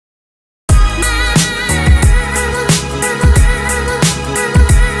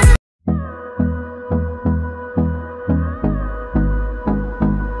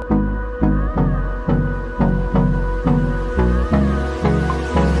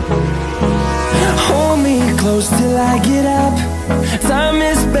close till I get up. Time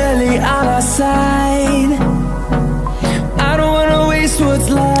is barely on our side. I don't wanna waste what's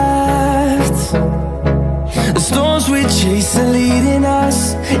left. The storms we chase are leading us,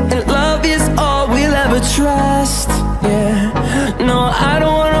 and love is all we'll ever trust. Yeah, no, I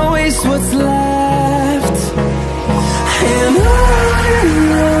don't wanna waste what's left. And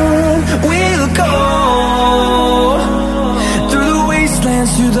on we'll go, through the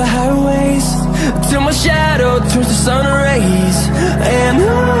wastelands, through the highways, till my shadow turns to sun rays. And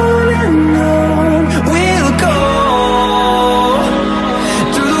on we'll go,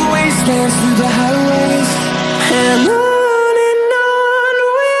 through the wastelands, through the highways, and on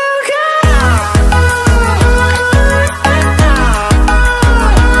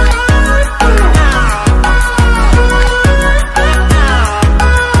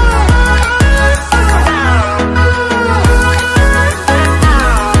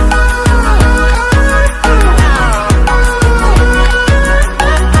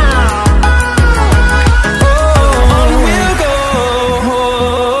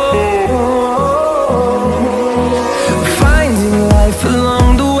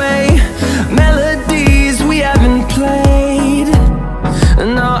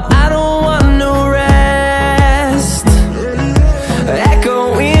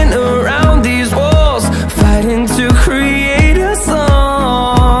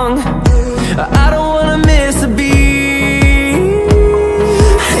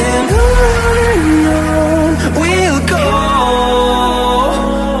we'll go.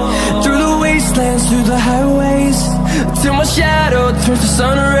 Through the highways, till my shadow turns to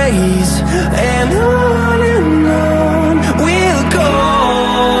sun rays. And on